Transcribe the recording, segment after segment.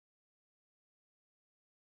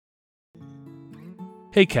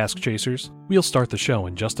Hey Cask Chasers, we'll start the show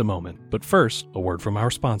in just a moment, but first, a word from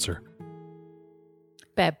our sponsor.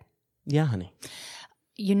 Babe, Yeah, honey.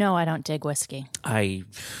 you know I don't dig whiskey.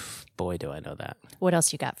 Boy, do I know that. What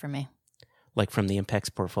else you got for me? Like from the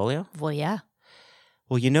Impex portfolio? Well, yeah.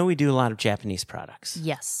 Well, you know we do a lot of Japanese products.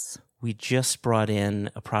 Yes. We just brought in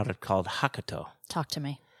a product called Hakuto. Talk to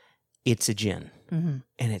me. It's a gin, Mm-hmm.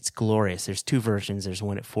 and it's glorious. There's two versions. There's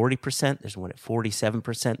one at 40%. There's one at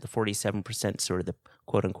 47%. The 47% is sort of the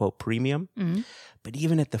quote-unquote premium. Mm-hmm. But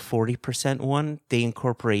even at the 40% one, they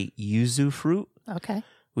incorporate yuzu fruit, Okay.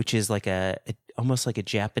 which is like almost like a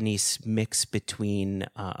Japanese mix between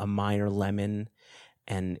a Meyer lemon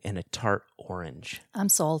and a tart orange. I'm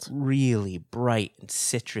sold. Really bright and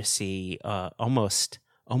citrusy,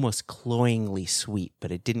 almost cloyingly sweet,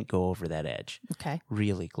 but it didn't go over that edge. Okay.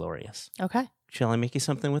 Really glorious. Okay. Shall I make you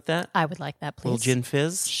something with that? I would like that, please. Little gin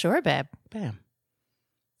fizz? Sure, babe. Bam.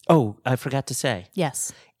 Oh, I forgot to say,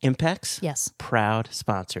 Yes. Impex, Yes. proud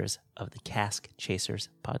sponsors of the Cask Chasers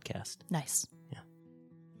podcast. Nice.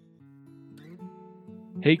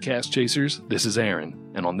 Hey Cask Chasers, this is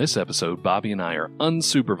Aaron, and on this episode, Bobby and I are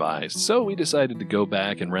unsupervised, so we decided to go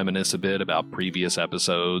back and reminisce a bit about previous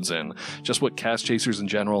episodes and just what Cask Chasers in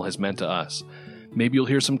general has meant to us. Maybe you'll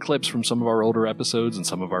hear some clips from some of our older episodes and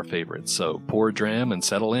some of our favorites, so pour a dram and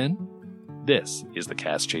settle in. This is the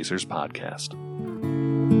Cask Chasers podcast.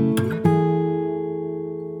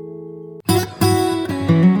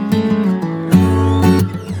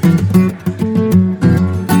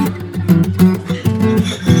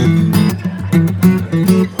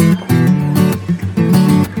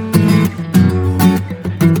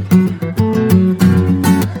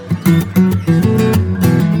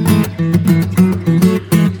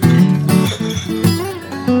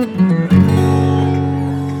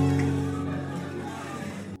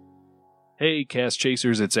 Hey, Cask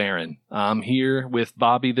Chasers, it's Aaron. I'm here with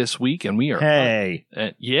Bobby this week, and we are... Hey.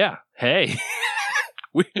 Hey.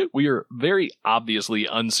 we are very obviously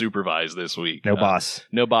unsupervised this week. No boss.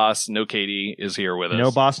 No boss, no Katie is here with us. No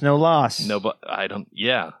boss, no loss. No, but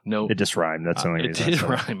no. It just rhymed. That's the only It reason. did I said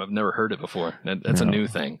it. rhyme. I've never heard it before. That's a No. new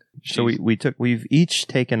thing. So Jeez. we've each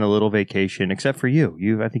taken a little vacation, except for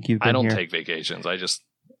you. I think you've been I don't here. take vacations. I just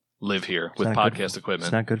live here with not good podcast It's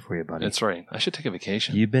equipment. not good for you, buddy. That's right. I should take a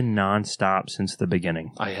vacation. You've been nonstop since the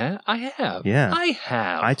beginning. I have. Yeah. I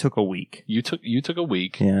have. I took a week. You took a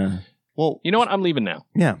week. Yeah. Well, You know what? I'm leaving now.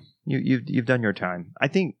 yeah. You've done your time. I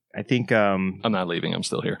think I'm not leaving. I'm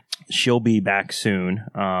still here. she'll be back soon.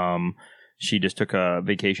 She just took a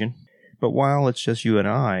vacation. But while it's just you and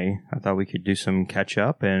I thought we could do some catch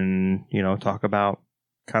up and, talk about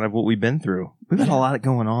kind of what we've been through. We've got a lot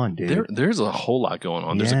going on, dude. There's a whole lot going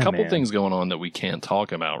on. There's a Yeah, couple man. things going on that we can't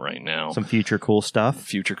talk about right now. Some future cool stuff.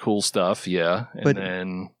 Future cool stuff, yeah. And But-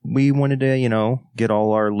 then We wanted to, get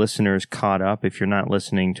all our listeners caught up. If you're not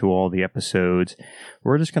listening to all the episodes,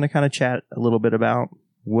 we're just going to kind of chat a little bit about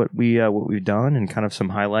what we've done and kind of some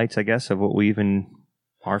highlights, I guess, of what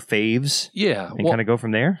our faves, yeah, and kind of go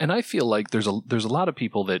from there. and I feel like there's a lot of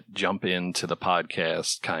people that jump into the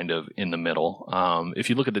podcast kind of in the middle. If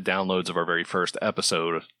you look at the downloads of our very first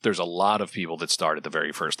episode, there's a lot of people that start at the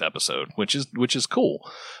very first episode, which is cool.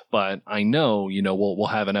 But I know, we'll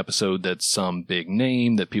have an episode that's some big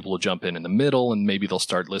name that people will jump in the middle, and maybe they'll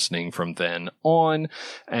start listening from then on,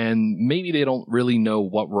 and maybe they don't really know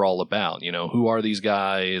what we're all about. Who are these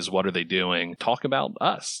guys? What are they doing? Talk about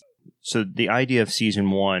us. So the idea of season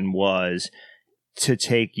 1 was to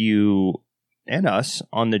take you and us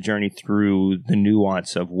on the journey through the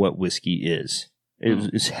nuance of what whiskey is.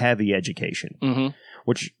 It's heavy education, Mm-hmm.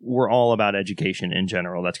 which we're all about education in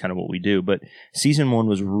general. That's kind of what we do. But season 1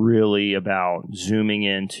 was really about zooming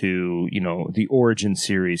into, the origin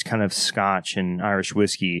series, kind of Scotch and Irish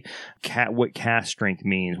whiskey, what cask strength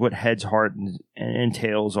means, what heads, heart, and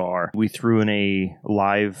tails are. We threw in a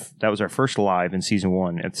live, that was our first live in season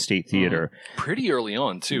 1 at the State Theater. Pretty early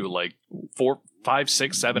on too, like 4, 5,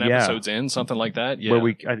 6, 7 Yeah. episodes in, something like that. Yeah.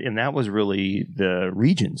 Where and that was really the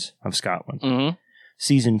regions of Scotland. Mm-hmm.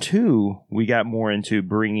 Season 2, we got more into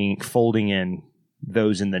folding in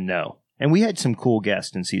those in the know. And we had some cool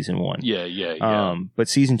guests in season 1. Yeah. But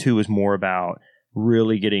season 2 was more about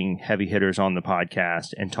really getting heavy hitters on the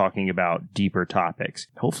podcast and talking about deeper topics.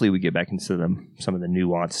 Hopefully we get back into some of the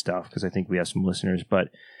nuanced stuff because I think we have some listeners. But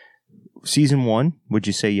season 1, would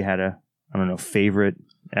you say you had favorite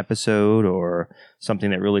episode or something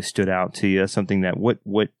that really stood out to you? Something that what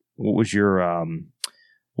was your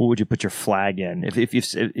what would you put your flag in? If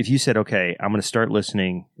you said, okay, I'm going to start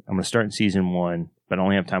listening, I'm going to start in season 1, but I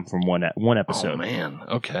only have time for one episode. Oh man,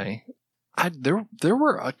 okay. There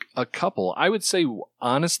were a couple. I would say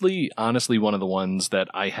honestly, one of the ones that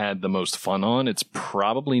I had the most fun on. It's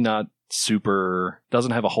probably not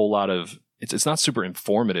doesn't have a whole lot of. It's not super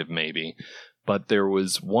informative, maybe. But there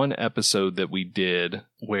was one episode that we did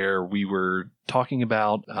where we were talking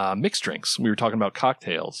about mixed drinks. We were talking about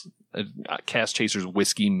cocktails. Cast Chaser's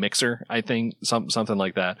Whiskey Mixer, I think, something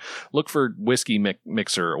like that. Look for Whiskey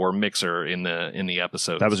Mixer or Mixer in the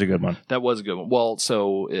episode. That was a good one. That was a good one. Well,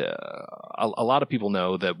 so a lot of people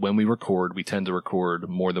know that when we record, we tend to record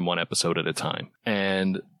more than one episode at a time.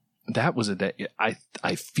 And that was a day.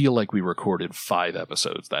 I feel like we recorded 5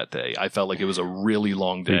 episodes that day. I felt like it was a really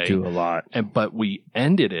long day. We do a lot. But we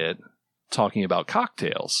ended it talking about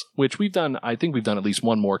cocktails, which we've done. I think we've done at least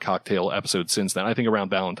one more cocktail episode since then. I think around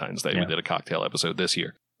Valentine's Day we did a cocktail episode this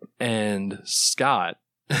year. And Scott,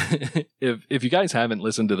 if you guys haven't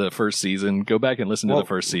listened to the first season, go back and listen to the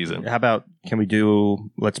first season. How about, can we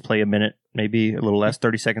do, let's play a minute, maybe a little less,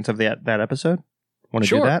 30 seconds of that episode? Want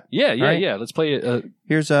to do that? Yeah. Right. Yeah. Let's play it.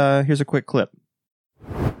 Here's a quick clip.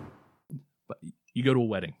 You go to a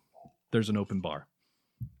wedding. There's an open bar.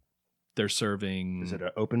 They're serving. Is it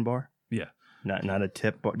an open bar? Yeah. Not a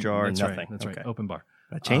tip jar, That's nothing. Right. That's Okay. right. Open bar.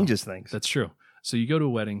 That changes things. That's true. So you go to a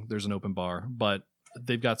wedding. There's an open bar, but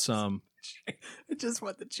they've got some. I just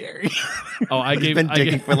want the cherry. Oh, He's been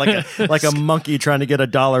digging for like a monkey trying to get a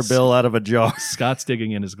dollar bill out of a jar. Scott's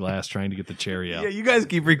digging in his glass trying to get the cherry out. Yeah, you guys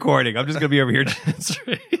keep recording. I'm just gonna be over here. That's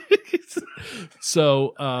right.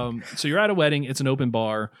 So you're at a wedding. It's an open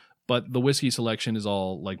bar, but the whiskey selection is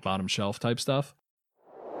all like bottom shelf type stuff.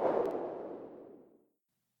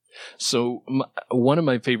 So one of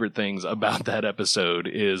my favorite things about that episode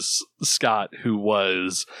is Scott, who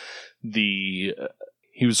was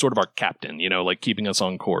he was sort of our captain, like keeping us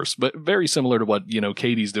on course, but very similar to what,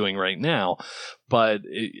 Katie's doing right now. But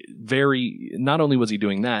not only was he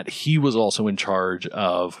doing that, he was also in charge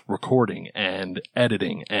of recording and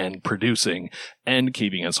editing and producing and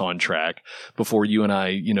keeping us on track before you and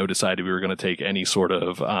I, decided we were going to take any sort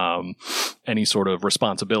of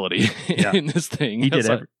responsibility in this thing.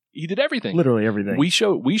 He did everything. Literally everything. We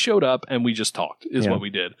showed up and we just talked is what we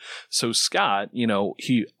did. So Scott,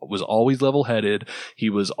 he was always level-headed. He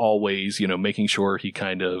was always, making sure he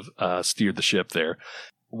kind of steered the ship there.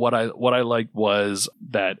 What I liked was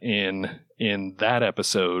that in that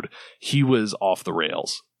episode, he was off the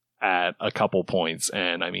rails at a couple points.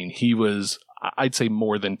 And I mean, he was, I'd say,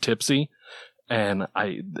 more than tipsy. And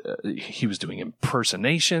he was doing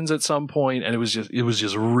impersonations at some point, and it was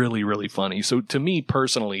just really, really funny. So to me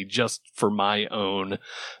personally, just for my own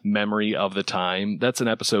memory of the time, that's an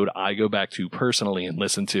episode I go back to personally and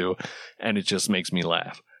listen to, and it just makes me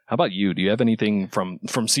laugh. How about you? Do you have anything from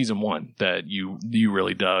season 1 that you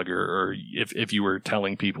really dug, or if you were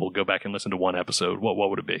telling people go back and listen to one episode, what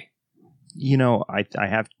would it be?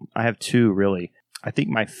 I have 2 really. I think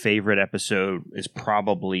my favorite episode is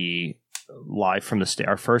probably live from the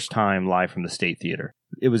our first time live from the State Theater.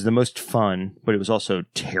 It was the most fun, but it was also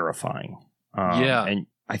terrifying. And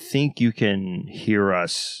I think you can hear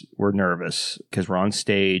us. We're nervous because we're on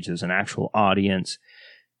stage. There's an actual audience.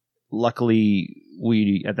 Luckily,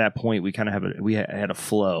 at that point we kind of had a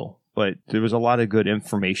flow, but there was a lot of good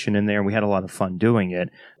information in there, and we had a lot of fun doing it.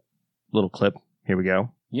 Little clip. Here we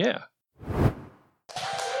go. Yeah.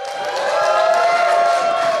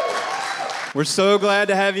 We're so glad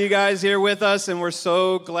to have you guys here with us, and we're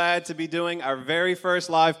so glad to be doing our very first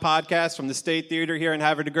live podcast from the State Theater here in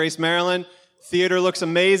Havre de Grace, Maryland. Theater looks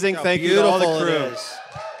amazing. Thank you to all the crew.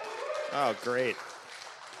 Oh, great.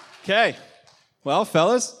 Okay. Well,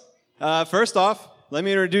 fellas, first off, let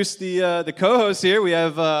me introduce the co-hosts here. We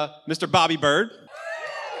have Mr. Bobby Bird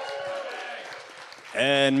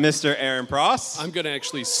and Mr. Aaron Pross. I'm going to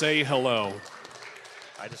actually say hello.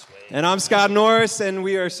 And I'm Scott Norris, and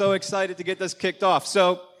we are so excited to get this kicked off.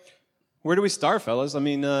 So, where do we start, fellas? I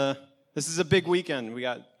mean, this is a big weekend. We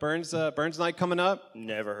got Burns Night coming up.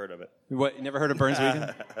 Never heard of it. What? You never heard of Burns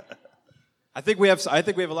Weekend? I think we have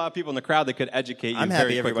a lot of people in the crowd that could educate you. I'm very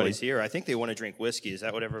happy quickly. everybody's here. I think they want to drink whiskey. Is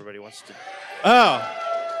that what everybody wants to?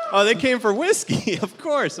 Oh, they came for whiskey. Of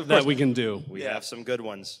course. That we can do. We have some good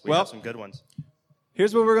ones.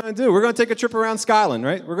 Here's what we're going to do. We're going to take a trip around Scotland,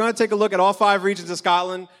 right? We're going to take a look at all 5 regions of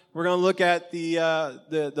Scotland. We're going to look at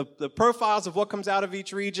the profiles of what comes out of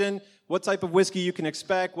each region, what type of whiskey you can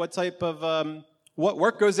expect, what type of what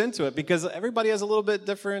work goes into it, because everybody has a little bit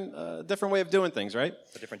different way of doing things, right?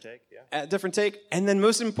 A different take, yeah. A different take, and then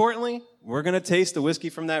most importantly, we're going to taste the whiskey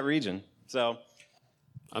from that region. So,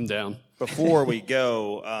 I'm down. Before we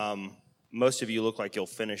go, most of you look like you'll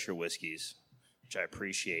finish your whiskeys, which I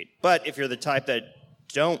appreciate. But if you're the type that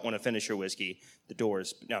don't want to finish your whiskey, the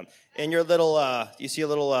doors down. And your little, you see a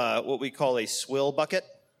little, what we call a swill bucket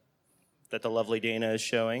that the lovely Dana is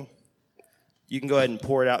showing. You can go ahead and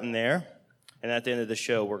pour it out in there. And at the end of the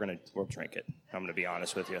show, we'll drink it. I'm going to be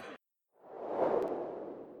honest with you.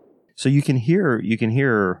 So you can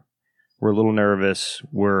hear we're a little nervous.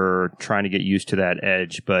 We're trying to get used to that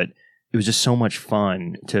edge, but it was just so much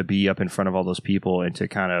fun to be up in front of all those people and to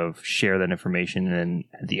kind of share that information, and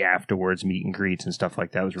the afterwards meet and greets and stuff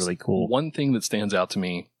like that was really cool. One thing that stands out to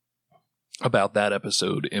me about that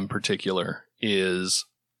episode in particular is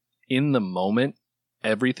in the moment,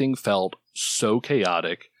 everything felt so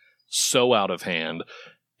chaotic, so out of hand.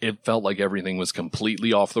 It felt like everything was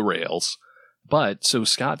completely off the rails. But so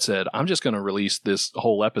Scott said, I'm just going to release this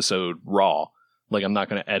whole episode raw. Like, I'm not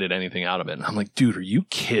going to edit anything out of it. And I'm like, dude, are you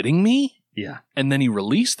kidding me? Yeah. And then he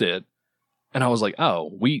released it. And I was like,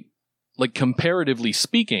 oh, like, comparatively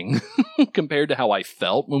speaking, compared to how I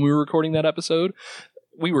felt when we were recording that episode,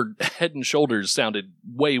 we were Head and Shoulders sounded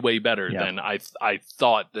way, way better than I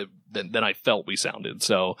thought than I felt we sounded.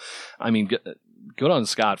 So, I mean, good on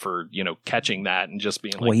Scott for, catching that and just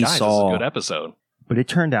being like, guys, this is a good episode. But it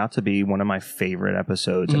turned out to be one of my favorite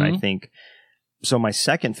episodes. Mm-hmm. And I think, so my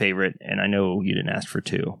second favorite, and I know you didn't ask for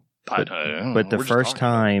two, but the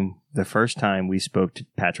first time we spoke to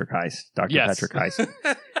Patrick Heiss, Dr. Yes. Patrick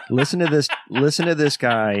Heiss, listen to this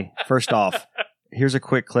guy. First off, here's a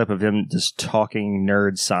quick clip of him just talking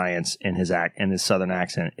nerd science in his Southern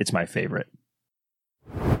accent. It's my favorite.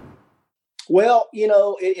 Well,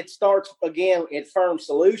 it starts again at Firm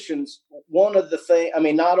Solutions. One of the things,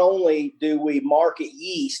 not only do we market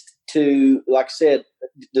yeast to, like I said,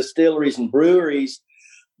 distilleries and breweries,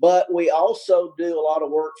 but we also do a lot of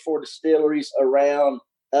work for distilleries around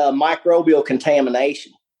microbial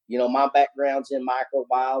contamination. My background's in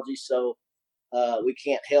microbiology, so we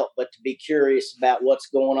can't help but to be curious about what's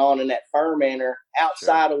going on in that fermenter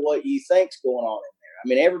outside of what you think's going on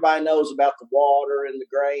in there. Everybody knows about the water and the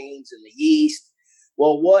grains and the yeast.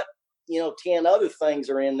 Well, what, 10 other things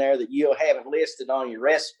are in there that you haven't listed on your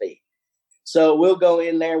recipe. So we'll go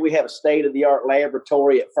in there. We have a state-of-the-art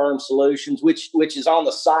laboratory at Firm Solutions, which is on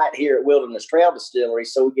the site here at Wilderness Trail Distillery.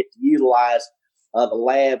 So we get to utilize the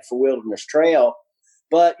lab for Wilderness Trail.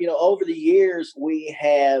 But, over the years, we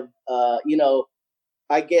have,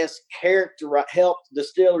 I guess, helped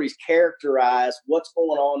distilleries characterize what's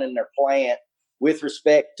going on in their plant with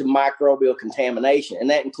respect to microbial contamination. And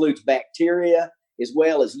that includes bacteria as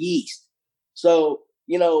well as yeast. So,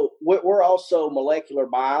 we're also molecular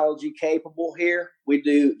biology capable here. We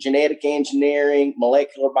do genetic engineering,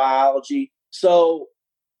 molecular biology. So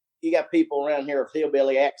you got people around here with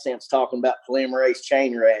hillbilly accents talking about polymerase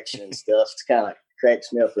chain reaction and stuff. It's kind of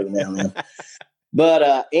cracks me up every now and then.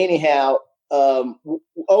 But anyhow,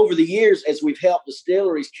 over the years, as we've helped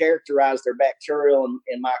distilleries characterize their bacterial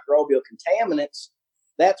and microbial contaminants,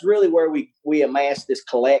 that's really where we amass this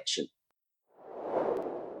collection.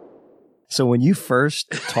 So when you first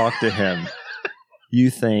talk to him, you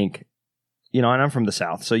think, and I'm from the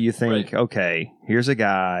South, so you think, okay, here's a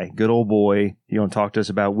guy, good old boy. He's going to talk to us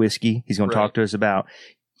about whiskey. He's going to talk to us about.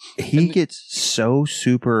 He gets so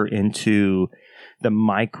super into the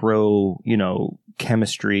micro,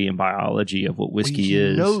 chemistry and biology of what whiskey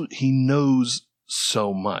is. He knows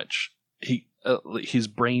so much. His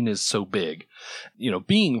brain is so big.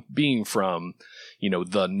 Being from,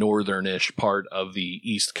 the northernish part of the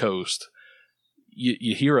East Coast,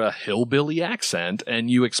 you hear a hillbilly accent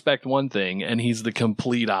and you expect one thing, and he's the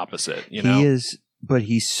complete opposite. He is, but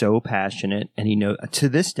he's so passionate, and to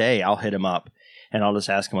this day, I'll hit him up and I'll just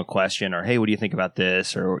ask him a question, or, hey, what do you think about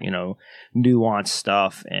this? Or, nuanced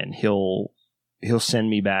stuff. And he'll send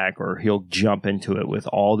me back, or he'll jump into it with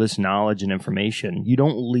all this knowledge and information. You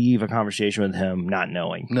don't leave a conversation with him not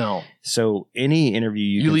knowing. No. So any interview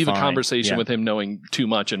you leave a conversation with him knowing too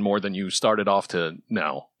much and more than you started off to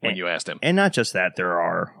know when you asked him. And not just that, there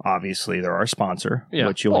are our sponsor,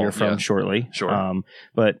 which you'll hear from shortly. Sure.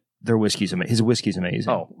 But their whiskey's amazing. His whiskey's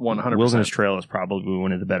amazing. Oh, 100%. Wilderness Trail is probably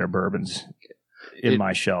one of the better bourbons in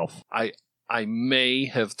my shelf. I may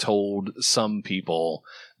have told some people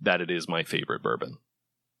that it is my favorite bourbon.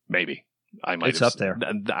 Maybe. It's up there.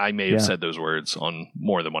 I may have said those words on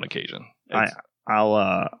more than one occasion.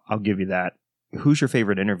 I'll give you that. Who's your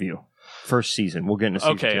favorite interview? First season. We'll get into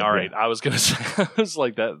season 2. Okay, all right. I was gonna say, I was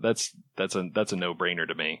like that's a no-brainer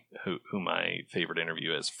to me. Who my favorite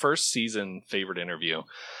interview is. First season favorite interview.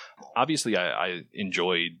 Obviously, I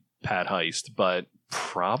enjoyed Pat Heist, but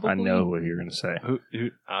probably I know what you're gonna say.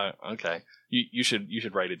 Okay. You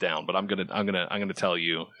should write it down, but I'm gonna tell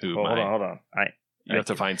you who. Hold on. You have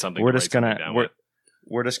to find something. We're just gonna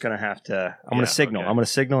We're just gonna have to. I'm Yeah, gonna signal. okay. I'm gonna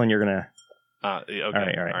signal, and you're gonna. Okay. All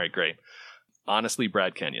right. right. Great. Honestly,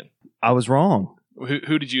 Brad Kenyon. I was wrong.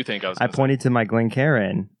 Who did you think I was? I gonna say? pointed to my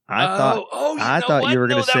Glencairn. I thought you were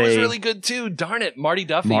going to that was say really good too. Darn it, Marty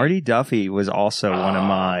Duffy. Marty Duffy was also one of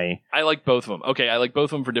my. I like both of them. Okay, I like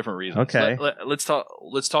both of them for different reasons. Okay. Let's talk.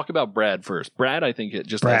 Let's talk about Brad first. Brad, I think it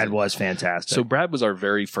just Brad was fantastic. So Brad was our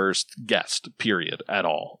very first guest, period, at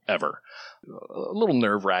all, ever. A little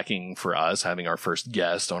nerve-wracking for us having our first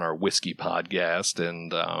guest on our whiskey podcast,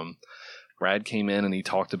 and Brad came in and he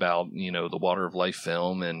talked about the Water of Life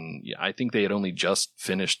film, and I think they had only just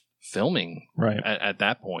finished filming at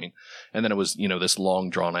that point, and then it was this long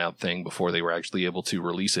drawn out thing before they were actually able to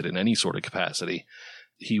release it in any sort of capacity.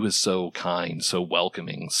 He was so kind, so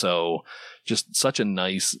welcoming, so just such a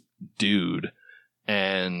nice dude.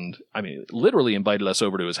 And I mean, literally invited us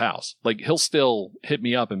over to his house. Like, he'll still hit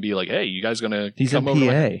me up and be like, "Hey, you guys gonna come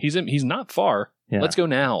over?" He's not far. Yeah. Let's go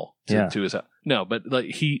now to his house. No, but like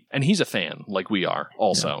he's a fan, like we are.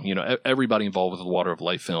 Also, everybody involved with the Water of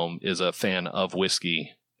Life film is a fan of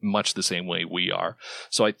whiskey, much the same way we are.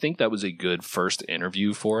 So I think that was a good first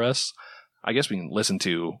interview for us. I guess we can listen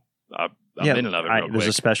to a minute of it real quick. There's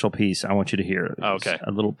a special piece I want you to hear. Okay.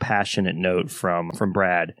 A little passionate note from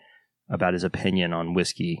Brad about his opinion on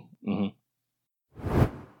whiskey. Mm-hmm.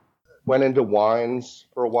 Went into wines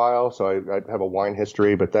for a while, so I have a wine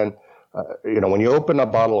history, but then when you open a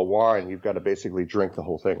bottle of wine, you've got to basically drink the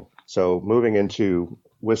whole thing. So moving into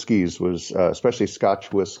whiskeys was, especially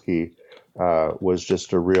Scotch whiskey, was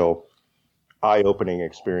just a real eye-opening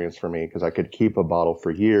experience for me, because I could keep a bottle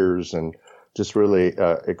for years and just really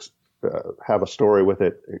have a story with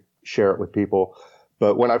it, share it with people.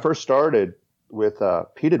 But when I first started with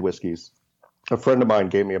peated whiskeys, a friend of mine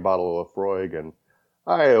gave me a bottle of Lafroig, and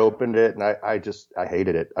I opened it and I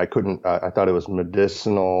hated it. I couldn't. I thought it was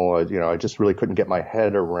medicinal. I just really couldn't get my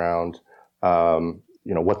head around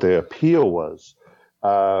what the appeal was.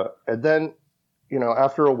 And then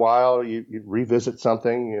after a while, you revisit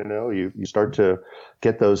something, you start to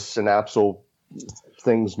get those synapsal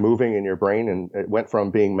things moving in your brain, and it went from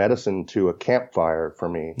being medicine to a campfire for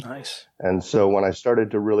me. Nice. And so when I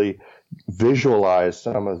started to really visualize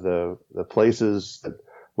some of the places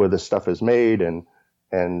where this stuff is made and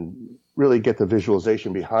really get the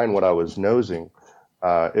visualization behind what I was nosing,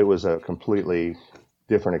 it was a completely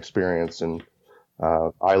different experience. And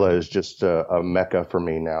Islay is just a mecca for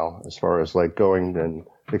me now, as far as like going and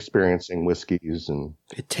experiencing whiskeys, and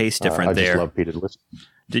it tastes different there. I just love peated whiskey.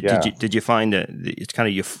 Did you find that it's kind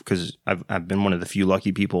of because I've been one of the few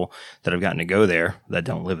lucky people that I've gotten to go there that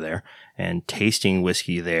don't live there, and tasting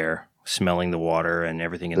whiskey there, smelling the water and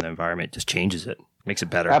everything in the environment just changes it, makes it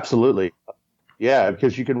better. Absolutely, yeah,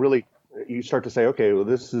 because you start to say, okay, well,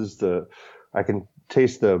 I can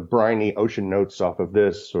taste the briny ocean notes off of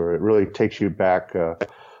this, or it really takes you back.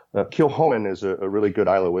 Kilchoman is a really good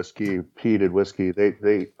Islay whiskey, peated whiskey.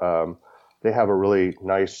 They have a really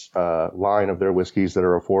nice line of their whiskeys that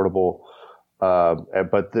are affordable,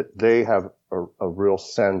 but they have a real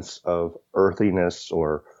sense of earthiness,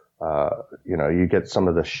 or you get some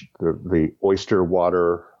of the oyster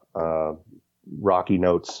water rocky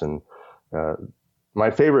notes. And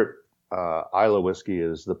my favorite Islay whiskey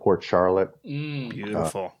is the Port Charlotte.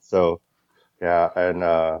 Beautiful. Yeah, and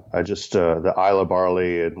I just the Islay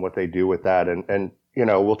barley and what they do with that, and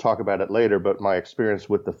we'll talk about it later. But my experience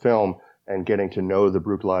with the film and getting to know the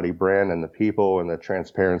Bruichladdich brand and the people and the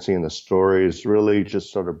transparency and the stories really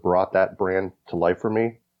just sort of brought that brand to life for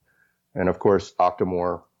me. And of course,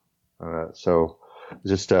 Octomore. So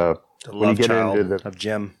just the when you get into of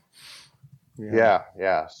Jim.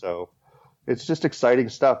 Yeah. So it's just exciting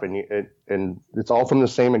stuff, and it's all from the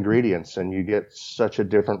same ingredients, and you get such a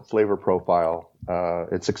different flavor profile.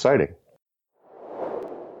 It's exciting.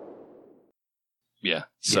 Yeah.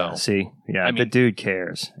 So I mean, the dude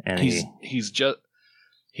cares, and he's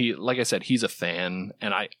like I said, he's a fan,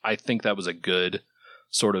 and I think that was a good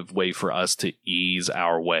sort of way for us to ease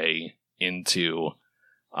our way into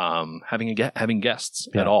having guests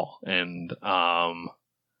at all, and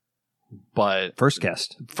but first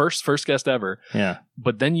guest ever. Yeah.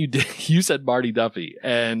 But then you said Marty Duffy,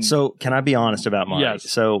 and so can I be honest about Marty?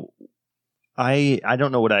 Yes. So I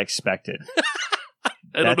don't know what I expected.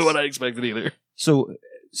 I don't know what I expected either. So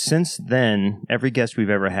since then, every guest we've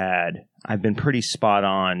ever had, I've been pretty spot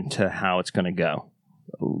on to how it's going to go,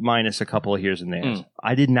 minus a couple of here's and there's.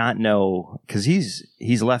 I did not know, because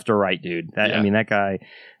he's left or right, dude. I mean, that guy,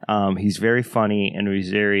 he's very funny, and he's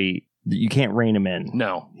very. You can't rein him in.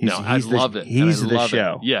 No, I love it. He's the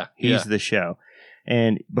show. Yeah, he's the show.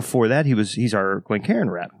 And before that, he's our Glencairn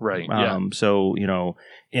rep. Right. Yeah. So,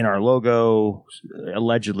 in our logo,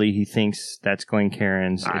 allegedly, he thinks that's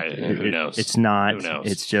Glencairn's. Who knows? It's not. Who knows?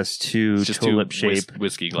 It's just two tulip-shaped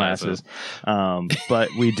whiskey glasses. But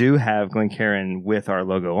we do have Glencairn with our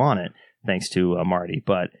logo on it, thanks to Marty.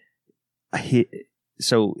 But he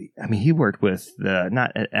worked with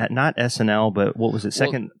not SNL, but what was it?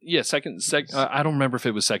 Second. I don't remember if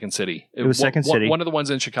it was Second City. It was Second City. One of the ones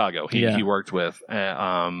in Chicago. He worked with,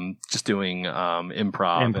 just doing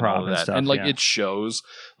improv and all of that, stuff, and it shows.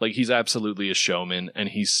 Like, he's absolutely a showman, and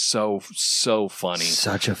he's so funny.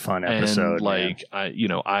 Such a fun episode. And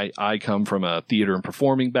I come from a theater and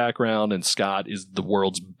performing background, and Scott is the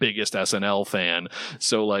world's biggest SNL fan.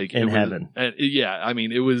 So heaven.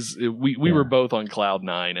 We were both on cloud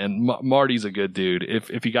 9, and Marty's a good dude.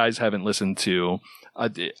 If you guys haven't listened to, I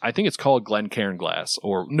think it's called Glencairn Glass,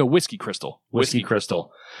 Whiskey Crystal. Whiskey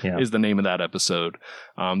Crystal is the name of that episode.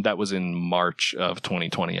 That was in March of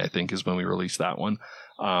 2020, I think, is when we released that one.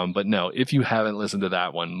 But no, if you haven't listened to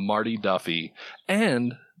that one, Marty Duffy,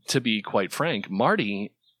 and to be quite frank,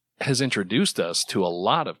 Marty has introduced us to a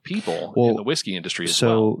lot of people in the whiskey industry as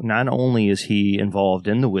well. So not only is he involved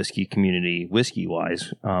in the whiskey community,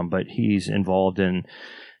 whiskey-wise, but he's involved in,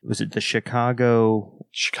 was it the Chicago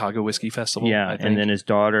Whiskey Festival? Yeah, I think. And then his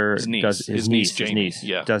daughter his niece, his niece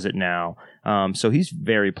does it now. So he's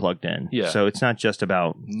very plugged in. Yeah. So it's not just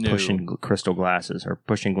about pushing crystal glasses or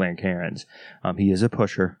pushing Glencairns. He is a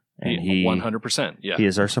pusher. And he 100%. Yeah, he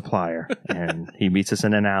is our supplier, and he meets us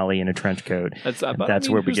in an alley in a trench coat. That's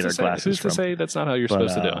where we get our glasses who's from. Who's to say that's not how you're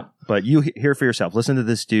supposed to do it? But you hear for yourself. Listen to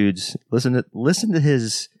this dude's. Listen to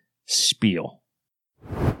his spiel.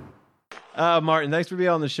 Martin, thanks for being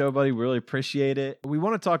on the show, buddy. We really appreciate it. We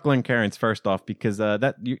want to talk Glencairns first off because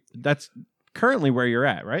that's currently where you're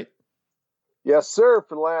at, right? Yes, sir.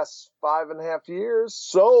 For the last 5.5 years,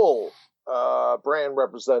 sole brand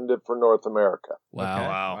representative for North America.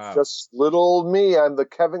 Wow. Just little old me. I'm the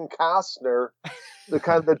Kevin Costner, the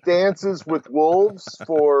kind that dances with wolves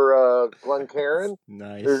for Glencairn.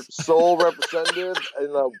 Nice. Their sole representative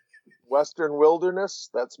in the Western wilderness.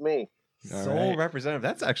 That's me. Sole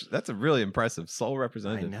representative. That's a really impressive sole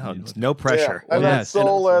representative. I know. No pressure. Yeah. And then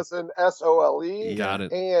soul as in SOLE. Got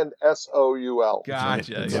it. And SOUL.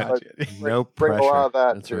 Gotcha. No bring pressure. a lot of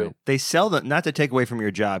that That's too. right. They sell them, not to take away from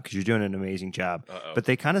your job because you're doing an amazing job, but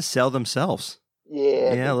they kind of sell themselves.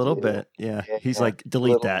 Yeah. Yeah, a little bit. Yeah. He's like,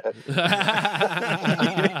 delete that.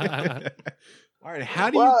 All right.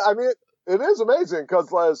 How do you? Well, I mean, it is amazing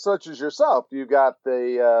because, such as yourself, you got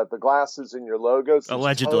the glasses in your logos.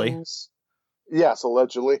 Allegedly. Tones. Yes,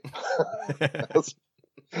 allegedly.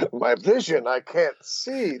 My vision, I can't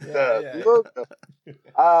see the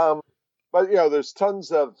logo. But there's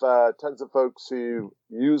tons of folks who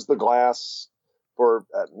use the glass for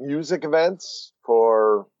music events,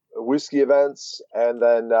 for whiskey events, and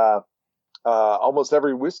then almost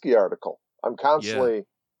every whiskey article. I'm constantly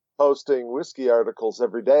posting whiskey articles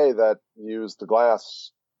every day that use the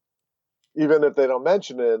glass, even if they don't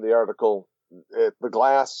mention it in the article. The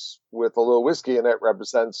glass with a little whiskey in it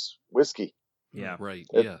represents whiskey. Yeah, right.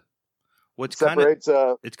 What's separates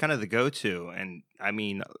it's kind of the go-to, and I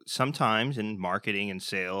mean sometimes in marketing and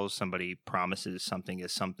sales, somebody promises something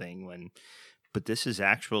as something but this is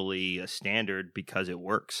actually a standard because it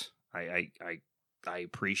works. I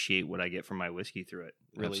appreciate what I get from my whiskey through it.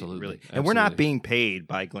 Really, Absolutely. really. And we're not being paid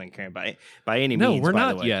by Glencairn by any no, means. we're by not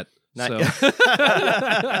the way. yet. Not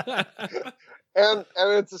yet. And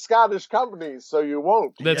it's a Scottish company, so you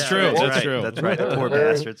won't. That's true. That's true. That's right. The poor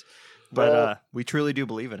bastards. But we truly do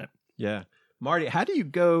believe in it. Yeah. Marty, how do you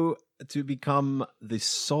go to become the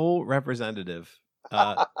sole representative?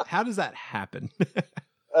 How does that happen?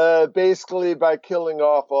 Basically by killing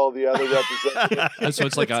off all the other representatives. So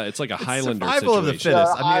it's like a Highlander survival situation. of the fittest.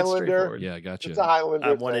 I mean, Highlander. it's straightforward. Yeah, gotcha. It's a Highlander.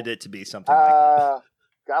 I wanted it to be something like that.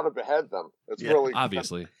 Gotta behead them. It's really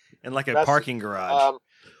obviously. And like a parking garage.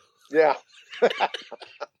 Yeah.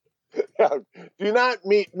 Do not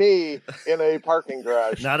meet me in a parking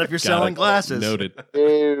garage. Not if you're selling glasses. Noted.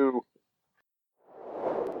 Ew.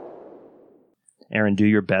 Aaron, do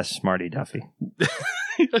your best, Smarty Duffy.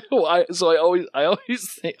 I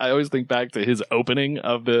always think back to his opening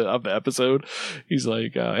of the episode. He's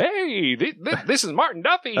like, "Hey, this is Martin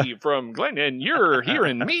Duffy from Glen, and you're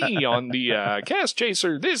hearing me on the Cast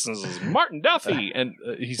Chaser. This is Martin Duffy," and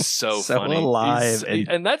he's so funny, alive,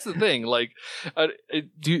 and that's the thing. Like,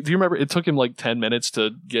 do you remember? It took him like 10 minutes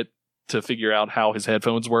to get to figure out how his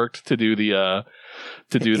headphones worked to do the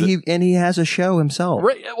and he has a show himself.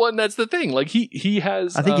 Right. Well, and that's the thing. Like he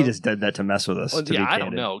has. I think he just did that to mess with us. Well, yeah, I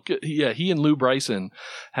don't know. Yeah, he and Lou Bryson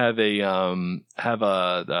have a I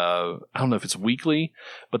don't know if it's weekly,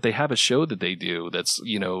 but they have a show that they do that's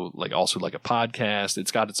like also like a podcast.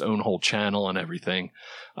 It's got its own whole channel and everything.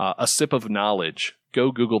 A Sip of Knowledge.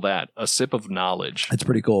 Go Google that. A Sip of Knowledge. It's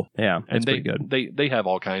pretty cool. Yeah, and pretty good. They have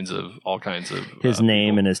all kinds of his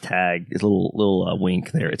name and his tag, his little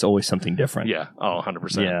wink there. It's always something different. Yeah. Oh,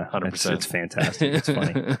 100%. Yeah, 100%. It's fantastic. It's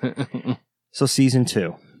funny. So season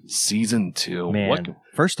 2. Season 2. Man,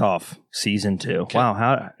 first off, season 2. Okay. Wow,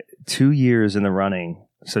 how 2 years in the running.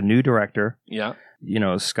 So new director. Yeah.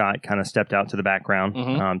 Scott kind of stepped out to the background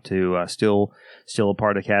to still a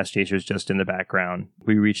part of Cast Chasers, just in the background.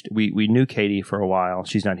 We knew Katie for a while.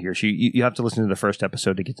 She's not here. You have to listen to the first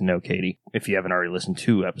episode to get to know Katie. If you haven't already listened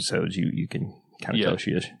to episodes, you can kind of tell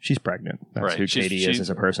she's pregnant. That's right. who Katie is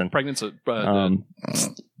as a person. Pregnant's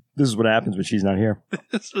this is what happens when she's not here.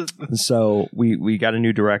 So we got a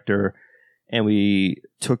new director, and we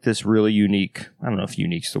took this really unique, I don't know if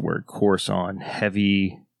unique's the word, course on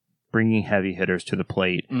bringing heavy hitters to the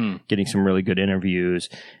plate, getting some really good interviews,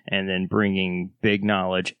 and then bringing big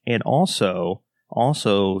knowledge, and also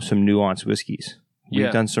some nuanced whiskeys.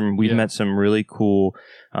 We've met some really cool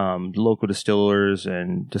local distillers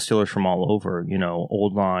and distillers from all over,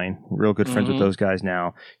 Old Line, real good friends with those guys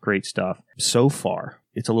now. Great stuff. So far,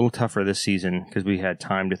 it's a little tougher this season because we had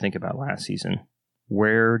time to think about last season.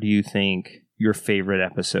 Where do you think your favorite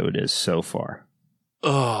episode is so far?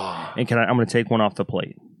 Oh. And I'm going to take one off the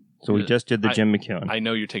plate. So we just did the Jim McEwen. I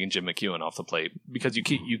know you're taking Jim McEwen off the plate because you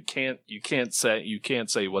can't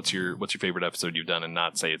say what's your favorite episode you've done and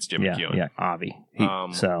not say it's Jim McEwen. Yeah, Avi.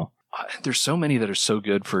 There's so many that are so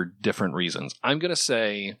good for different reasons. I'm gonna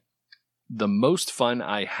say the most fun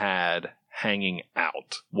I had hanging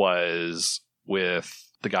out was with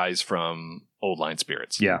the guys from Old Line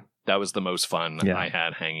Spirits. Yeah. That was the most fun I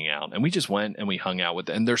had hanging out, and we just went and we hung out with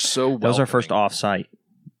them, and they're so welcoming. That was our first off-site.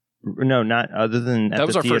 No, not other than at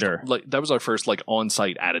the theater. That was our first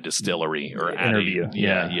on-site at a distillery or at interview.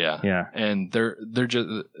 Yeah. And they're just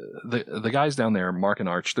the guys down there, Mark and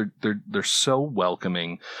Arch. They're so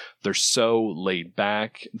welcoming. They're so laid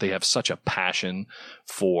back. They have such a passion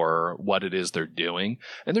for what it is they're doing,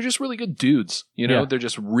 and they're just really good dudes. They're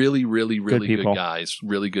just really, really, really good guys,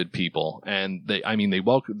 really good people. And they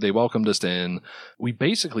welcomed us in. We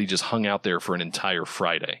basically just hung out there for an entire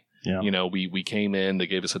Friday. Yeah. We came in, they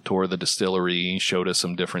gave us a tour of the distillery, showed us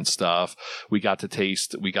some different stuff. We got to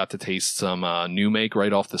taste some new make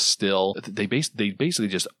right off the still. They basically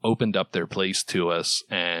just opened up their place to us,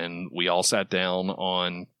 and we all sat down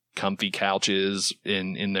on comfy couches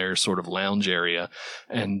in their sort of lounge area,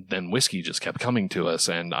 and then whiskey just kept coming to us,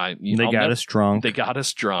 and they got us drunk. They got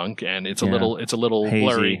us drunk, and it's a little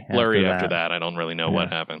blurry after that. I don't really know what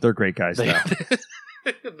happened. They're great guys though.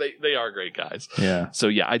 They are great guys. Yeah. So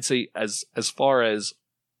yeah, I'd say as far as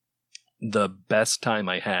the best time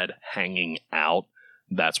I had hanging out,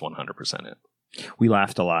 that's 100% it. We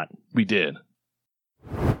laughed a lot. We did.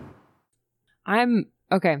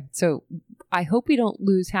 Okay, so I hope we don't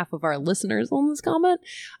lose half of our listeners on this comment.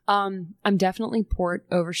 I'm definitely port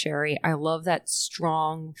over sherry. I love that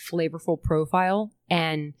strong, flavorful profile.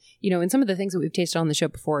 And, in some of the things that we've tasted on the show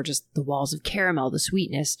before, just the walls of caramel, the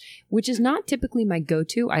sweetness, which is not typically my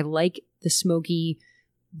go-to. I like the smoky,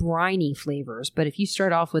 briny flavors. But if you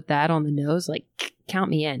start off with that on the nose, count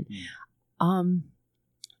me in.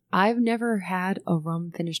 I've never had a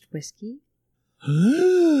rum-finished whiskey.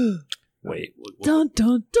 Wait. Dun,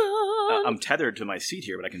 dun, dun. I'm tethered to my seat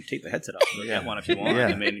here, but I can take the headset off and look at one if you want. Yeah.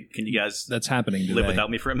 I mean, can you guys That's happening today. live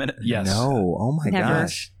without me for a minute? Yes. No. Oh my Never.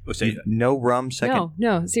 gosh. We'll say No rum second.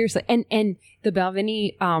 No, seriously. And the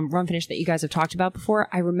Balvenie rum finish that you guys have talked about before,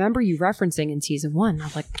 I remember you referencing in season 1. I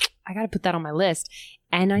was like, I got to put that on my list.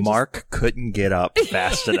 And Mark couldn't get up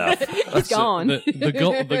fast enough. He's gone.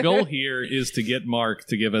 The goal here is to get Mark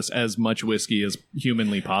to give us as much whiskey as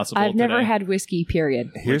humanly possible. I've never today. had whiskey,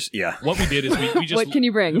 period. What we did is we just What can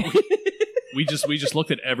you bring? we just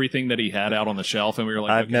looked at everything that he had out on the shelf, and we were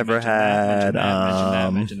like, I've okay, never mention had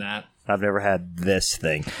that, mention that. I've never had this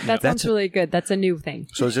thing. That sounds really good. That's a new thing.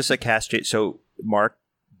 So is this a cascade? So Mark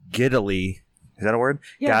giddily, is that a word?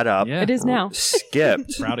 Yeah. Got up. Yeah. It is now.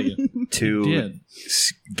 Skipped. Proud of you.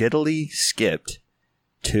 Giddily skipped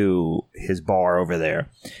to his bar over there,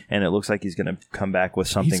 and it looks like he's going to come back with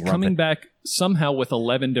something. He's coming back somehow with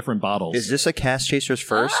 11 different bottles. Is this a Cast Chasers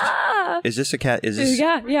first? Is this a cat? Is this?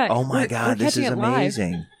 Yeah. Oh my God, this is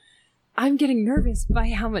amazing. I'm getting nervous by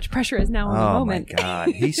how much pressure is now on the moment. Oh my God,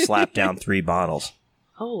 he slapped down 3 bottles.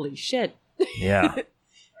 Holy shit. Yeah.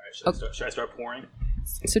 Should I start pouring?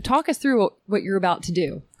 So talk us through what you're about to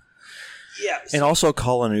do. Yeah. And also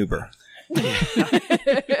call an Uber.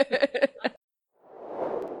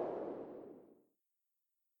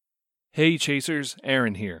 Hey Chasers,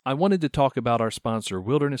 Aaron here. I wanted to talk about our sponsor,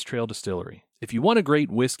 Wilderness Trail Distillery. If you want a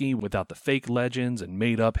great whiskey without the fake legends and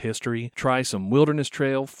made-up history, try some Wilderness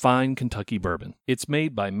Trail Fine Kentucky Bourbon. It's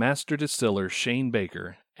made by master distiller Shane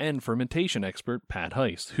Baker and fermentation expert Pat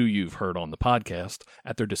Heist, who you've heard on the podcast,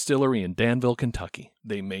 at their distillery in Danville, Kentucky.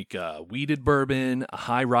 They make a wheated bourbon, a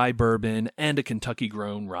high rye bourbon, and a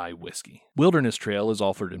Kentucky-grown rye whiskey. Wilderness Trail is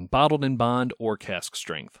offered in bottled in bond or cask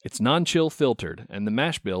strength. It's non-chill filtered, and the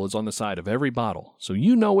mash bill is on the side of every bottle, so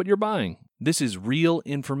you know what you're buying. This is real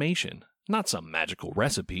information. Not some magical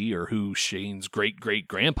recipe or who Shane's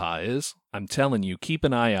great-great-grandpa is. I'm telling you, keep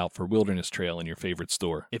an eye out for Wilderness Trail in your favorite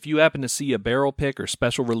store. If you happen to see a barrel pick or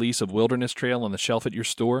special release of Wilderness Trail on the shelf at your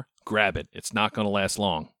store, grab it. It's not going to last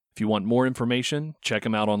long. If you want more information, check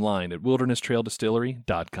them out online at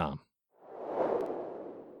wildernesstraildistillery.com.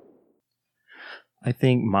 I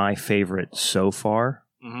think my favorite so far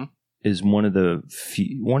is one of the,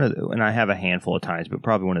 and I have a handful of times, but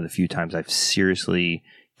probably one of the few times I've seriously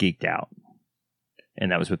geeked out.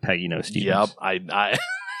 And that was with Peggy No Stevens. Yep,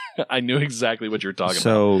 I knew exactly what you were talking about.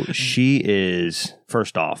 So she is,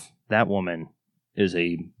 first off, that woman is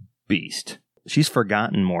a beast. She's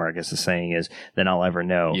forgotten more, I guess the saying is, than I'll ever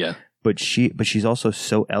know. Yeah. But she's also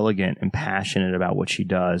so elegant and passionate about what she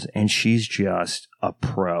does, and she's just a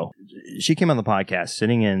pro. She came on the podcast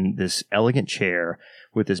sitting in this elegant chair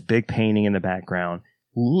with this big painting in the background,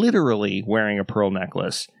 literally wearing a pearl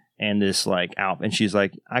necklace and this and she's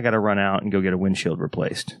like, I got to run out and go get a windshield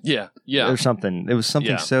replaced. Yeah. There was something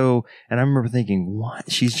so, and I remember thinking,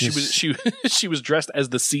 what? She was dressed as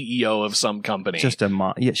the CEO of some company. Just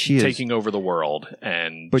she is taking over the world,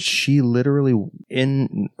 but she literally,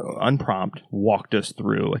 in unprompted, walked us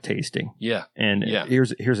through a tasting. Yeah, and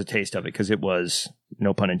here's a taste of it, because it was,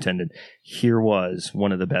 no pun intended. Here was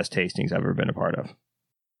one of the best tastings I've ever been a part of.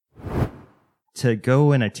 To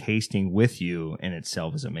go in a tasting with you in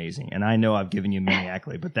itself is amazing, and I know I've given you many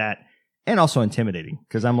accolades, but that, and also intimidating,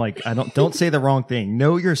 because I'm like, don't say the wrong thing.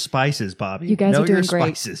 Know your spices, Bobby. You guys know are doing your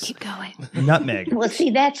great. Spices. Keep going. Nutmeg. Well,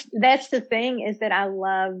 see, that's the thing, is that I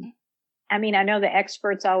know the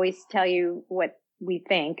experts always tell you what we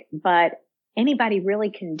think, but anybody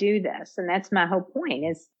really can do this, and that's my whole point.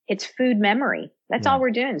 Is it's food memory. That's all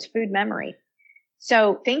we're doing is food memory.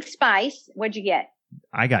 So think spice. What'd you get?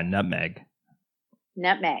 I got nutmeg.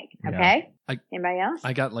 Nutmeg. Okay. Yeah. Anybody else?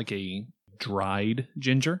 I got like a dried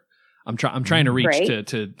ginger. I'm trying to reach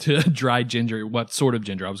to dried ginger. What sort of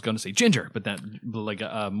ginger? I was going to say ginger, but that like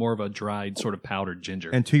more of a dried sort of powdered ginger.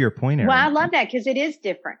 And to your point, Aaron, well, I love that, because it is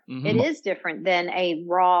different. Mm-hmm. It is different than a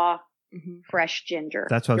raw, fresh ginger.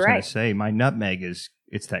 That's what I was going to say. My nutmeg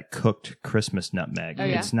it's that cooked Christmas nutmeg. Oh,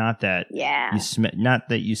 yeah. It's not that you smell. Not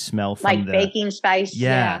that you smell from like baking spice.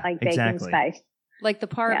 Yeah, like exactly. baking spice. Like the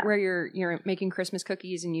part where you're making Christmas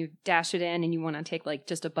cookies and you dash it in and you want to take like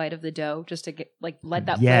just a bite of the dough just to get let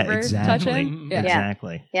that flavor touch in. Yeah,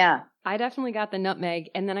 exactly. Yeah. I definitely got the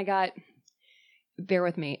nutmeg, and then I got, bear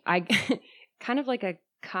with me, I kind of like a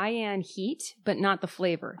cayenne heat, but not the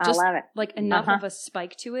flavor. Just I love it. Like enough of a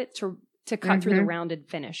spike to it to cut through the rounded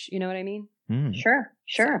finish. You know what I mean? Sure.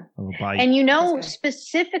 And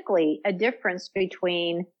specifically a difference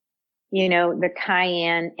between, the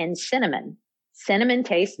cayenne and cinnamon. Cinnamon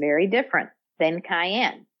tastes very different than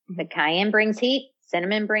cayenne. The cayenne brings heat.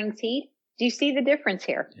 Cinnamon brings heat. Do you see the difference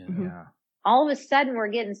here? Yeah. All of a sudden, we're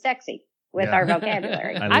getting sexy with our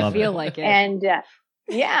vocabulary. I feel like it. And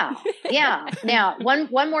yeah. Now,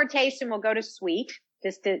 one more taste, and we'll go to sweet.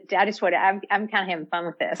 I'm kind of having fun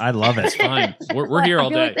with this. I love it. It's fine. We're here all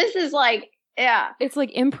day. Like this is like. Yeah. It's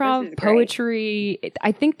like improv poetry.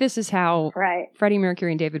 I think this is how Freddie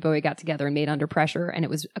Mercury and David Bowie got together and made Under Pressure, and it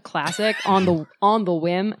was a classic on the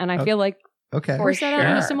whim, and I feel like we're set out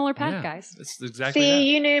on a similar path, guys. That's exactly that.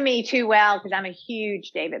 You knew me too well, because I'm a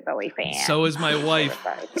huge David Bowie fan. So is my wife.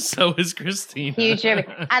 So is Christina. Huge.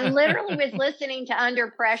 I literally was listening to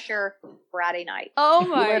Under Pressure Friday night. Oh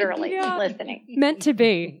my literally God. listening. Meant to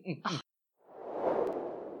be.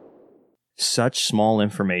 Such small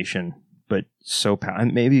information, but so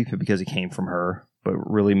maybe because it came from her, but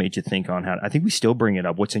really made you think on how. I think we still bring it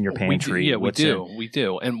up. What's in your pantry? We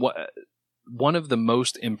do. And one of the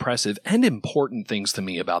most impressive and important things to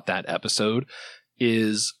me about that episode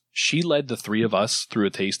is she led the three of us through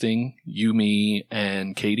a tasting. You, me,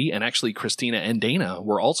 and Katie, and actually Christina and Dana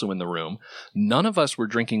were also in the room. None of us were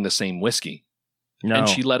drinking the same whiskey. No. And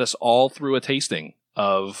she led us all through a tasting.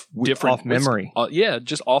 of different off memory.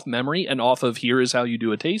 Just off memory and off of here is how you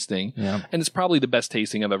do a tasting. Yeah. And it's probably the best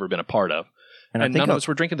tasting I've ever been a part of. And And, none of us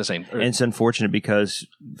were drinking the same. And it's unfortunate because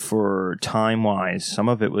for time-wise, some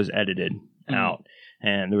of it was edited out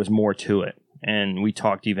and there was more to it. And we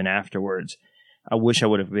talked even afterwards. I wish I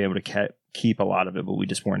would have been able to keep a lot of it, but we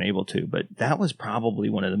just weren't able to. But that was probably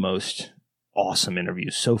one of the most awesome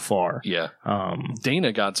interviews so far. Yeah.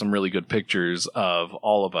 Dana got some really good pictures of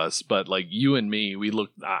all of us, but like you and me, we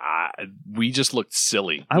just looked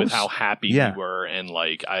silly with how happy we were. And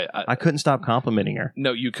like, I couldn't stop complimenting her.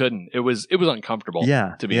 No, you couldn't. It was uncomfortable.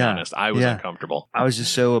 Yeah. To be honest, I was uncomfortable. I was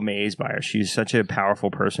just so amazed by her. She's such a powerful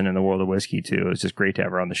person in the world of whiskey too. It was just great to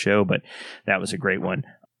have her on the show, but that was a great one.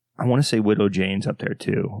 I want to say Widow Jane's up there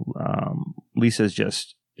too. Lisa's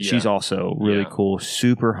just, she's also really cool,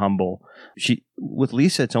 super humble. With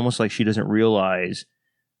Lisa, it's almost like she doesn't realize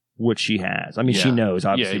what she has. I mean, she knows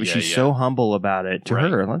obviously, but she's so humble about it. To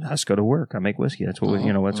her, let's go to work. I make whiskey. That's what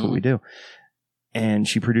that's what we do. And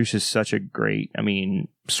she produces such a great,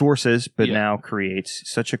 sources, but now creates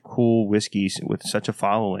such a cool whiskey with such a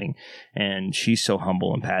following. And she's so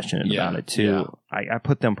humble and passionate about it too. I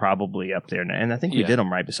put them probably up there. And I think we did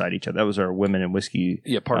them right beside each other. That was our Women in Whiskey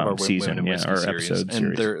part of our season, Women in Whiskey our series. episode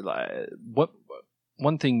and series.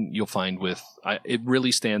 One thing you'll find it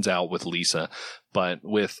really stands out with Lisa, but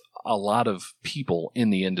with a lot of people in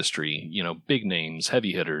the industry, big names,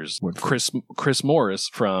 heavy hitters, Chris Morris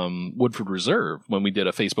from Woodford Reserve, when we did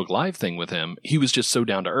a Facebook Live thing with him, he was just so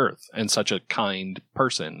down to earth and such a kind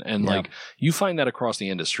person. And like, you find that across the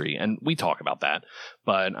industry, and we talk about that.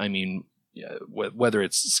 But whether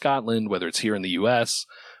it's Scotland, whether it's here in the US,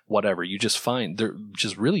 whatever, you just find they're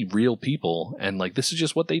just really real people, and like, this is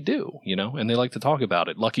just what they do, and they like to talk about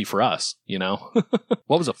it. Lucky for us,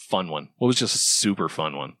 What was a fun one? What was just a super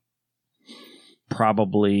fun one?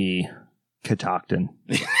 Probably Catoctin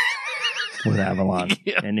with Avalon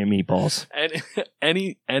and their meatballs.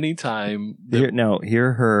 And anytime.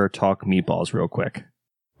 Hear her talk meatballs real quick.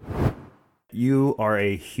 You are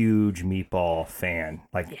a huge meatball fan.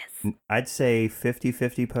 I'd say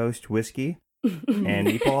 50-50 post whiskey and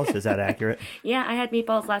meatballs. Is that accurate? Yeah, I had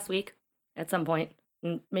meatballs last week at some point.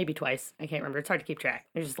 Maybe twice. I can't remember. It's hard to keep track.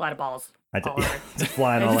 There's just a lot of balls. It's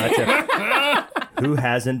flying all at you. Who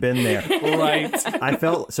hasn't been there? Right. I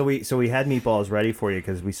felt so we had meatballs ready for you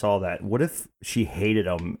because we saw that. What if she hated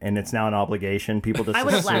them and it's now an obligation? People just I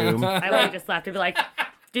would have assume. left. I would have just left. I'd be like,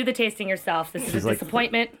 do the tasting yourself. This is a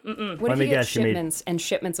disappointment. What if you get shipments and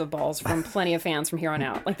shipments of balls from plenty of fans from here on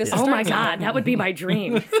out? Like this. Oh my God, that would be my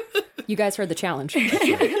dream. You guys heard the challenge.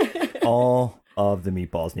 All of the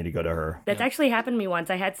meatballs need to go to her. That's actually happened to me once.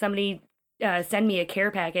 I had somebody send me a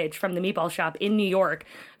care package from the meatball shop in New York,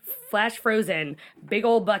 flash frozen, big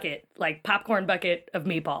old bucket, like popcorn bucket of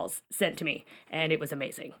meatballs sent to me, and it was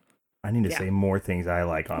amazing. I need to say more things I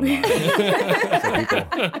like online. So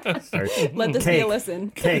people start. Let this be a listen.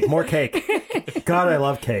 Cake, more cake. God, I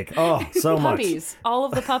love cake. Oh, so much. Puppies, all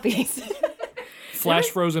of the puppies. Flash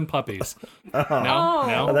frozen puppies. No,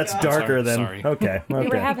 no, that's darker than. Sorry. Okay. We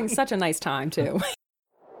were having such a nice time too.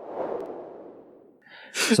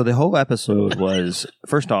 So the whole episode was,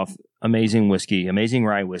 first off, amazing whiskey, amazing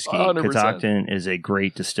rye whiskey. 100%. Catoctin is a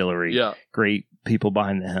great distillery. Yeah. Great people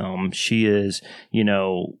behind the helm. She is,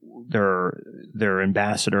 their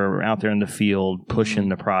ambassador out there in the field pushing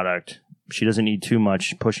the product. She doesn't need too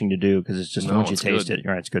much pushing to do because it's just once you taste it,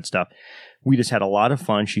 right, it's good stuff. We just had a lot of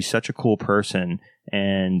fun. She's such a cool person.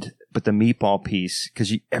 But the meatball piece,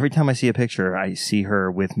 because every time I see a picture, I see her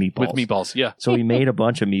with meatballs. With meatballs, yeah. So we made a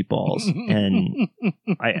bunch of meatballs. And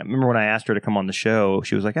I remember when I asked her to come on the show,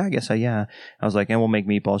 she was like, I guess yeah. I was like, and we'll make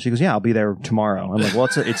meatballs. She goes, yeah, I'll be there tomorrow. I'm like, well,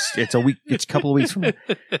 it's a week, it's a couple of weeks from now.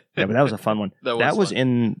 Yeah, but that was a fun one. That was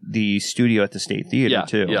in the studio at the State Theater,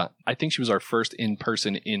 too. Yeah, I think she was our first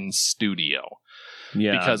in-person in studio.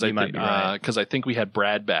 Yeah, because I think we had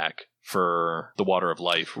Brad back for the Water of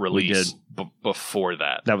Life release before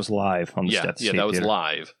that. That was live on the State Theater. That was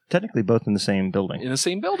live. Technically both in the same building. In the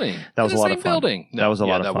same building. That was a lot of fun. Building. No, that was a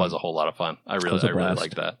lot of fun. That was a whole lot of fun. I really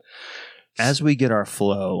liked that. As we get our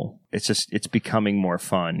flow, it's becoming more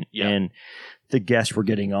fun. Yeah. And the guests we're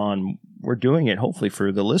getting on, we're doing it hopefully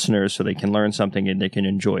for the listeners so they can learn something and they can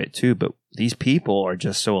enjoy it too. But these people are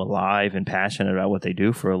just so alive and passionate about what they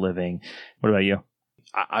do for a living. What about you?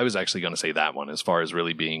 I was actually going to say that one as far as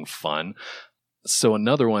really being fun. So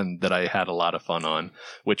another one that I had a lot of fun on,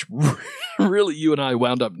 which really you and I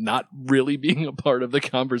wound up not really being a part of the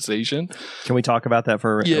conversation. Can we talk about that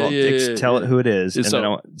for tell it who it is, and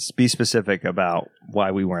then be specific about why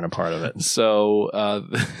we weren't a part of it. So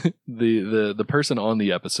the person on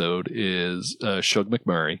the episode is Shug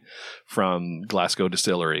McMurray from Glasgow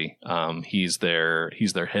Distillery. He's their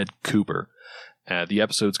head cooper. The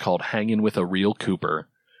episode's called "Hanging with a Real Cooper."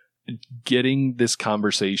 Getting this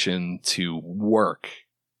conversation to work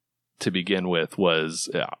to begin with was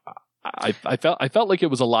I felt like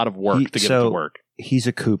it was a lot of work to get it to work. He's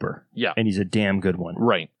a cooper, yeah, and he's a damn good one,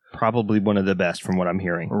 right? Probably one of the best from what I'm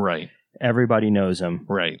hearing, right? Everybody knows him,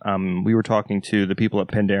 right? We were talking to the people at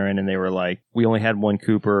Penderyn, and they were like, "We only had one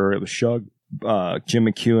cooper. It was Shug." Jim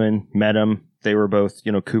McEwen met him. They were both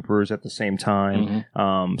coopers at the same time.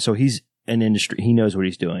 Mm-hmm. So he's an industry. He knows what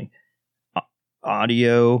he's doing.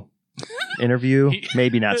 Audio interview,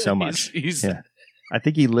 maybe not so much. I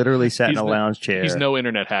think he literally sat in a lounge chair. He's no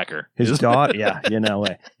internet hacker. His daughter,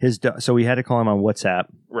 way. So we had to call him on WhatsApp,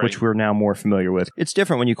 right, which we're now more familiar with. It's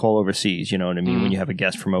different when you call overseas, you know what I mean, when you have a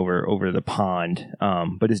guest from over the pond.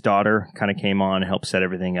 But his daughter kind of came on and helped set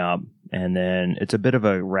everything up. And then it's a bit of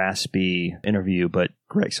a raspy interview, but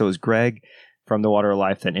Greg, so it was Greg from The Water of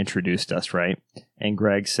Life that introduced us, right? And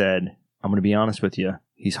Greg said, I'm going to be honest with you,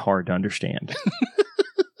 he's hard to understand.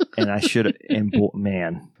 And I should,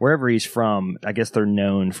 man, wherever he's from, I guess they're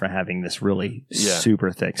known for having this really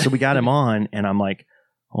super thick. So we got him on, and I'm like,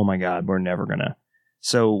 oh my God, we're never going to.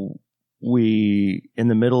 So in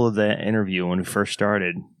the middle of the interview, when we first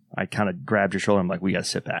started, I kind of grabbed your shoulder. I'm like, we got to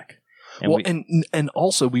sit back. And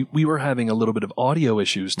also we were having a little bit of audio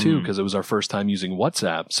issues too, because it was our first time using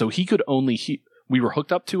WhatsApp. So he could only, we were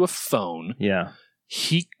hooked up to a phone. Yeah.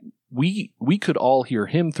 We could all hear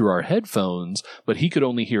him through our headphones, but he could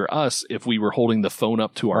only hear us if we were holding the phone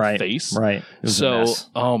up to our face. Right. So,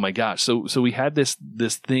 oh my gosh. So we had this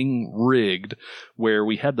thing rigged where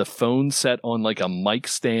we had the phone set on like a mic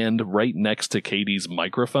stand right next to Katie's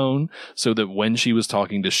microphone, so that when she was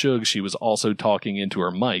talking to Shug, she was also talking into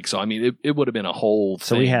her mic. So I mean, it would have been a whole thing.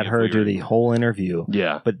 So we had her do the whole interview.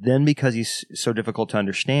 Yeah. But then because he's so difficult to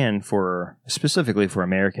understand specifically for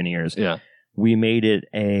American ears. Yeah. We made it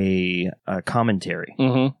a commentary.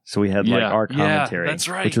 Mm-hmm. So we had like our commentary, that's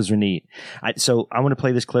right, which was neat. So I want to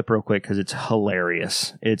play this clip real quick because it's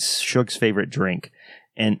hilarious. It's Shug's favorite drink.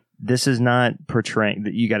 And this is not portraying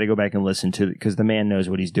that. You got to go back and listen to it because the man knows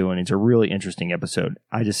what he's doing. It's a really interesting episode.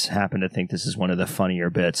 I just happen to think this is one of the funnier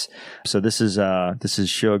bits. So this is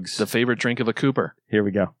Shug's the favorite drink of a Cooper. Here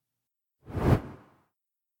we go.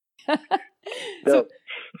 So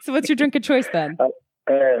what's your drink of choice then?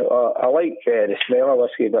 I like the smell of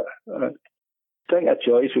whiskey, but I think a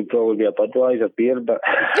choice would probably be a Budweiser beer, but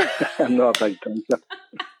I'm not a big drinker.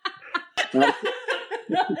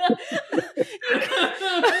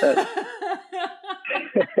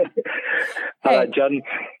 John.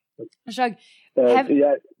 Shug,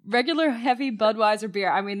 regular heavy Budweiser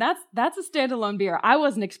beer. I mean, that's a standalone beer. I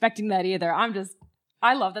wasn't expecting that either.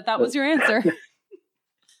 I love that was your answer.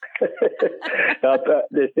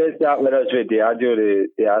 They said that when I was with Diageo,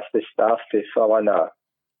 they asked the staff to fill in a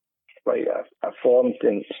form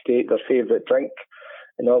and state their favourite drink,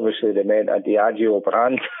 and obviously they meant a Diageo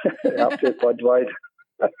brand after Budweiser.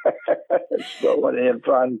 It's not one of their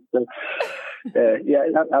brands. So,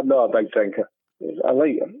 I'm not a big drinker. I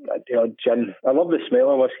like the odd gin. I love the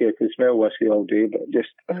smell of whiskey. I could smell whiskey all day, but just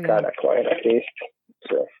can't acquire a taste.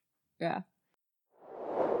 So yeah.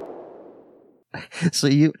 So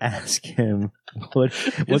you ask him what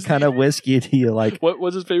kind of whiskey do you like? What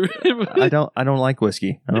was his favorite? I don't like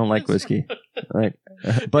whiskey. I don't like whiskey. Like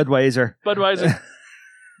Budweiser.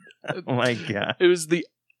 Oh my God. It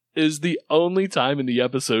was the only time in the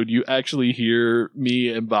episode you actually hear me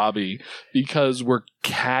and Bobby because we're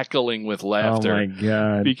cackling with laughter. Oh my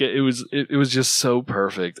God. Because it was just so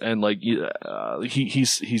perfect. And like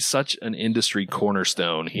he's such an industry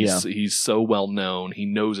cornerstone. He's so well known. He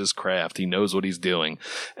knows his craft. He knows what he's doing.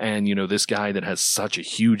 And this guy that has such a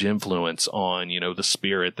huge influence on, the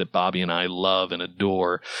spirit that Bobby and I love and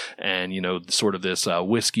adore. And, sort of this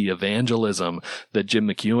whiskey evangelism that Jim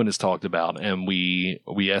McEwen has talked about. And we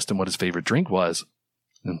asked him what his favorite drink was.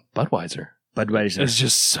 And Budweiser. It's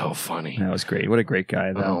just so funny. That was great. What a great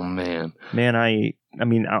guy, though. Oh, man. Man, I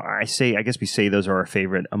guess we say those are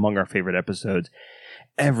among our favorite episodes.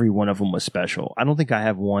 Every one of them was special. I don't think I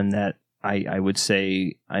have one that I would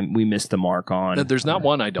say we missed the mark on. There's not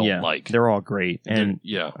one I don't like. They're all great. And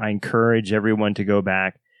yeah. I encourage everyone to go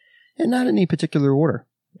back, and not in any particular order.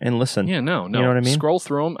 and listen. Yeah, no. You know what I mean? Scroll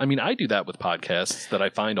through them. I mean, I do that with podcasts that I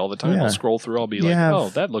find all the time. Yeah. I'll scroll through. I'll be You like, have oh,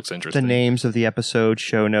 that looks interesting. The names of the episode,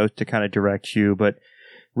 show notes to kind of direct you, but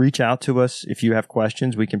reach out to us if you have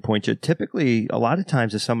questions. We can point you. Typically, a lot of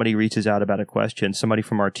times, if somebody reaches out about a question, somebody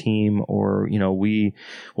from our team, or we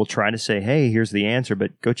will try to say, "Hey, here's the answer,"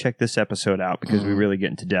 but go check this episode out because we really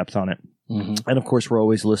get into depth on it. Mm-hmm. And of course, we're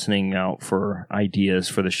always listening out for ideas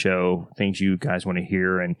for the show, things you guys want to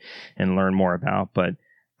hear and learn more about. But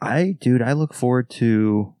I look forward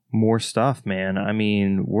to more stuff, man. I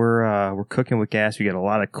mean, we're cooking with gas. We got a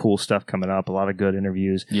lot of cool stuff coming up, a lot of good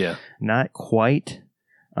interviews. Yeah, not quite.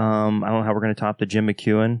 I don't know how we're going to top the Jim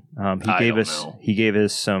McEwen. He gave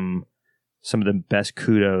us some of the best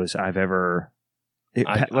kudos I've ever.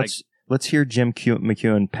 Let's hear Jim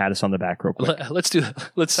McEwen pat us on the back real quick.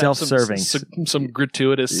 Let's self-serving, have some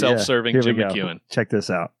gratuitous self-serving Jim McEwen. Check this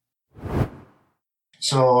out.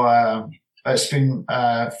 So it's been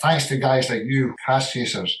thanks to guys like you, Cast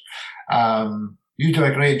Chasers. You do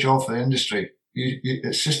a great job for the industry.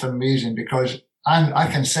 It's just amazing because I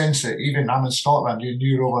can sense it. Even I'm in Scotland,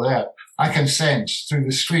 you're over there. I can sense through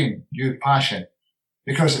the screen your passion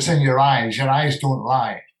because it's in your eyes. Your eyes don't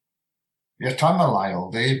lie. Your tongue will lie all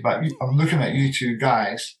day, but I'm looking at you two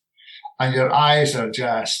guys and your eyes are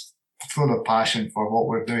just full of passion for what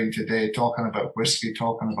we're doing today, talking about whiskey,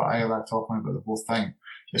 talking about Islay, talking about the whole thing.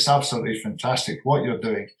 It's absolutely fantastic what you're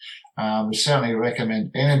doing. We certainly recommend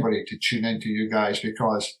anybody to tune into you guys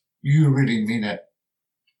because you really mean it.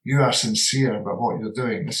 You are sincere about what you're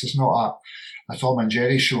doing. This is not a Tom and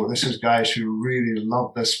Jerry show. This is guys who really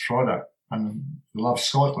love this product and love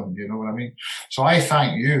Scotland, you know what I mean? So I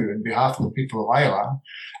thank you on behalf of the people of Islay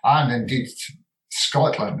and indeed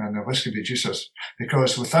Scotland and the whiskey producers,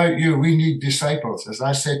 because without you, we need disciples. As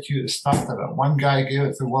I said to you at the start of it, one guy gave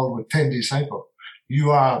it to the world with 10 disciples.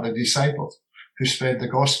 You are the disciples who spread the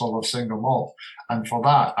gospel of single malt. And for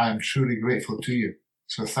that, I am truly grateful to you.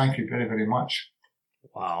 So thank you very, very much.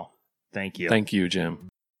 Wow. Thank you. Thank you, Jim.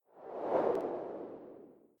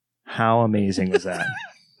 How amazing was that?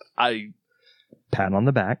 Pat on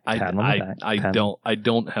the back. I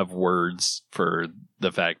don't have words for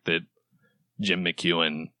the fact that Jim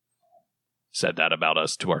McEwen said that about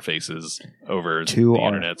us to our faces over the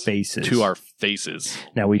internet. To our faces.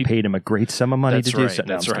 Now, we paid him a great sum of money to do so.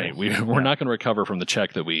 That's right. We're not going to recover from the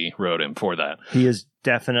check that we wrote him for that. He is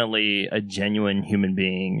definitely a genuine human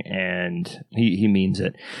being, and he means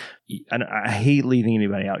it. I hate leaving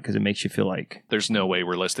anybody out because it makes you feel like there's no way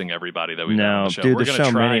we're listing everybody that we've had on the show. Dude, there's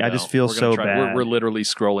so many. I just feel so bad. We're literally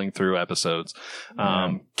scrolling through episodes.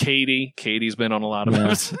 Katie's been on a lot of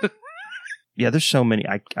episodes. Yeah, there's so many.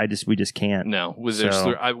 We just can't. No,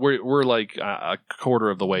 we're like a quarter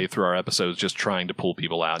of the way through our episodes, just trying to pull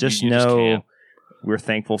people out. Just know we're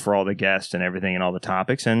thankful for all the guests and everything and all the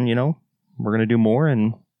topics, and we're gonna do more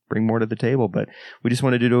and bring more to the table. But we just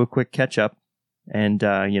wanted to do a quick catch up and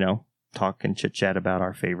talk and chit chat about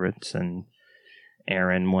our favorites. And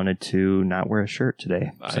Aaron wanted to not wear a shirt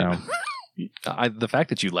today, so the fact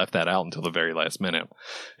that you left that out until the very last minute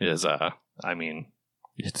is,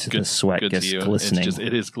 it's good, the sweat gets glistening.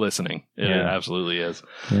 It is glistening. It absolutely is.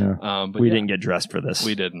 Yeah. But we didn't get dressed for this.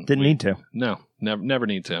 We didn't. Didn't need to. No, never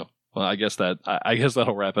need to. Well, I guess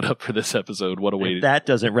that'll wrap it up for this episode. What a way to... That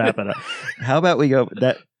doesn't wrap it up. How about we go...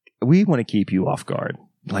 We want to keep you off guard.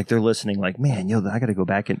 Like they're listening like, man, I got to go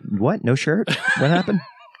back and... What? No shirt? What happened?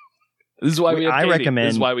 This is why we have Katie.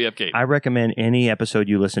 This is why we have Katie. I recommend any episode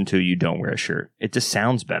you listen to, you don't wear a shirt. It just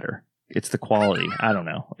sounds better. It's the quality. I don't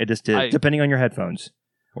know. It just depending on your headphones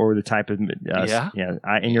or the type of...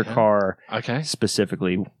 in your car,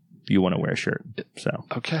 specifically, you want to wear a shirt. So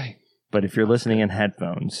okay. But if you're listening in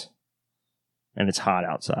headphones and it's hot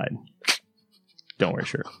outside, don't wear a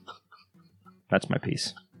shirt. That's my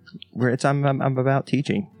piece. I'm about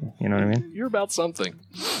teaching. You know what I mean? You're about something.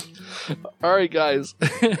 All right, guys.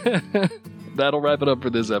 That'll wrap it up for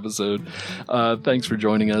this episode. Thanks for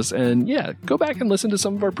joining us. And go back and listen to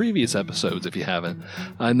some of our previous episodes if you haven't.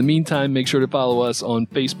 In the meantime, make sure to follow us on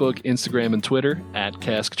Facebook, Instagram, and Twitter at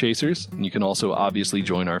Cask Chasers. And you can also obviously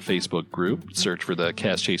join our Facebook group. Search for the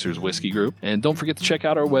Cask Chasers Whiskey Group. And don't forget to check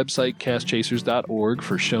out our website, caskchasers.org,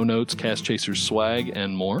 for show notes, Cask Chasers swag,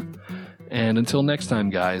 and more. And until next time,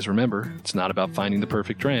 guys, remember, it's not about finding the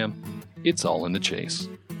perfect dram. It's all in the chase.